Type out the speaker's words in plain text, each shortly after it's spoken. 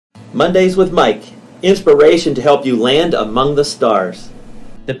Mondays with Mike, inspiration to help you land among the stars.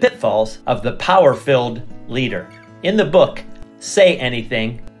 The pitfalls of the power-filled leader. In the book, Say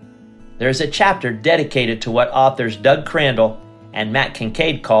Anything, there's a chapter dedicated to what authors Doug Crandall and Matt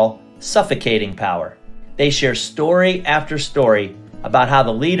Kincaid call suffocating power. They share story after story about how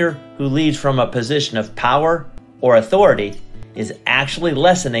the leader who leads from a position of power or authority is actually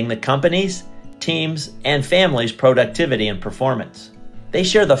lessening the company's, team's, and family's productivity and performance. They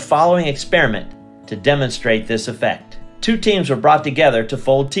share the following experiment to demonstrate this effect. 2 teams were brought together to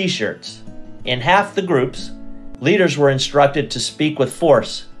fold t-shirts. In half the groups, leaders were instructed to speak with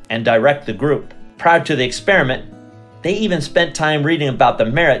force and direct the group. Prior to the experiment, they even spent time reading about the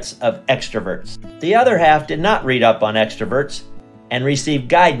merits of extroverts. The other half did not read up on extroverts and received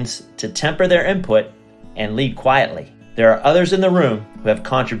guidance to temper their input and lead quietly. There are others in the room who have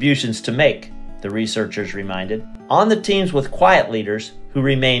contributions to make, the researchers reminded. On the teams with quiet leaders who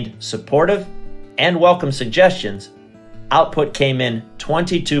remained supportive and welcomed suggestions, output came in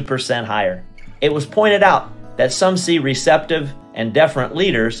 22% higher. It was pointed out that some see receptive and deferent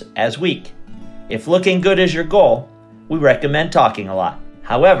leaders as weak. If looking good is your goal, we recommend talking a lot.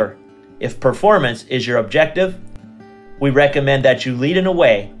 However, if performance is your objective, we recommend that you lead in a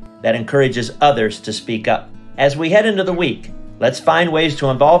way that encourages others to speak up. As we head into the week, let's find ways to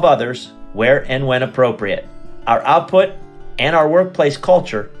involve others where and when appropriate. Our output and our workplace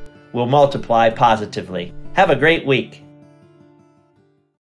culture will multiply positively. Have a great week.